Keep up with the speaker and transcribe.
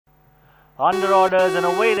Under orders, and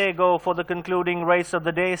away they go for the concluding race of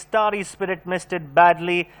the day. Starry Spirit missed it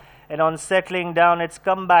badly, and on settling down, it's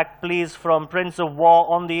Come Back Please from Prince of War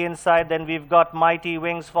on the inside. Then we've got Mighty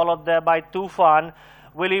Wings, followed there by Tufan.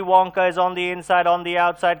 Willy Wonka is on the inside. On the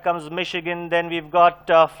outside comes Michigan. Then we've got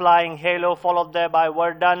Flying Halo, followed there by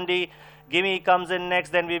Verdandi. Gimme comes in next.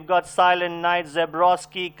 Then we've got Silent Night,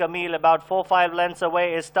 Zebroski, Camille. About 4-5 lengths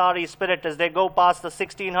away is Starry Spirit as they go past the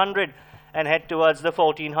 1600 and head towards the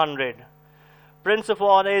 1400. Prince of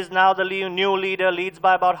War is now the new leader, leads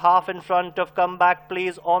by about half in front of Come Back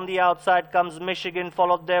Please. On the outside comes Michigan,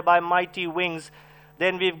 followed there by Mighty Wings.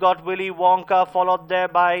 Then we've got Willy Wonka, followed there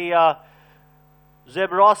by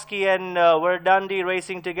Zebroski and Verdandi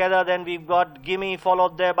racing together. Then we've got Gimme,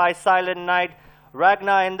 followed there by Silent Night.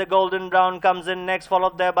 Ragnar in the Golden Brown comes in next,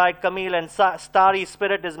 followed there by Camille, and Starry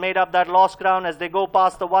Spirit has made up that lost ground as they go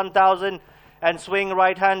past the 1000 and swing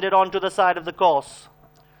right-handed onto the side of the course.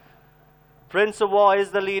 Prince of War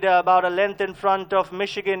is the leader, about a length in front of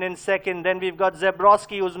Michigan in second. Then we've got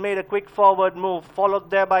Zebroski, who's made a quick forward move, followed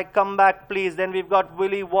there by Come Back Please. Then we've got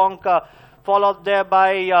Willy Wonka, followed there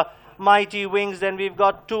by Mighty Wings. Then we've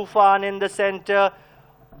got Tufan in the center.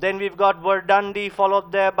 Then we've got Verdandi,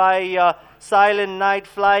 followed there by Silent Night.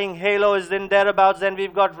 Flying Halo is in thereabouts. Then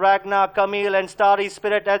we've got Ragnar, Camille, and Starry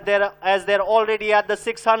Spirit as they're already at the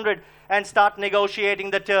 600 and start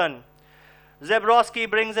negotiating the turn. Zebroski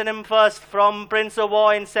brings in him first from Prince of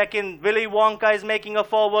War in second. Willy Wonka is making a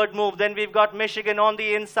forward move. Then we've got Michigan on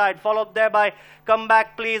the inside, followed there by Come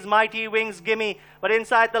Back Please, Mighty Wings, Gimme. But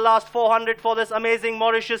inside the last 400 for this Amazing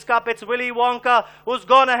Mauritius Cup, it's Willy Wonka who's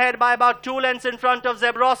gone ahead by about 2 lengths in front of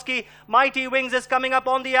Zebroski. Mighty Wings is coming up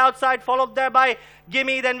on the outside, followed there by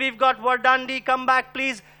Gimme. Then we've got Verdandi, Come Back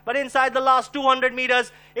Please. But inside the last 200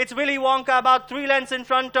 meters, it's Willy Wonka about 3 lengths in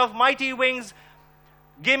front of Mighty Wings,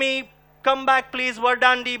 Gimme, Come Back Please,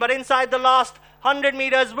 Verdandi. But inside the last 100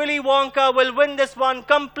 meters, Willy Wonka will win this one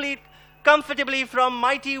comfortably from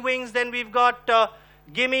Mighty Wings. Then we've got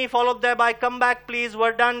Gimme, followed there by Come Back Please,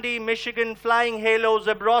 Verdandi, Michigan, Flying Halo,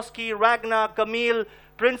 Zebroski, Ragnar, Camille,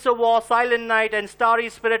 Prince of War, Silent Night, and Starry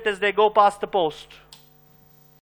Spirit as they go past the post.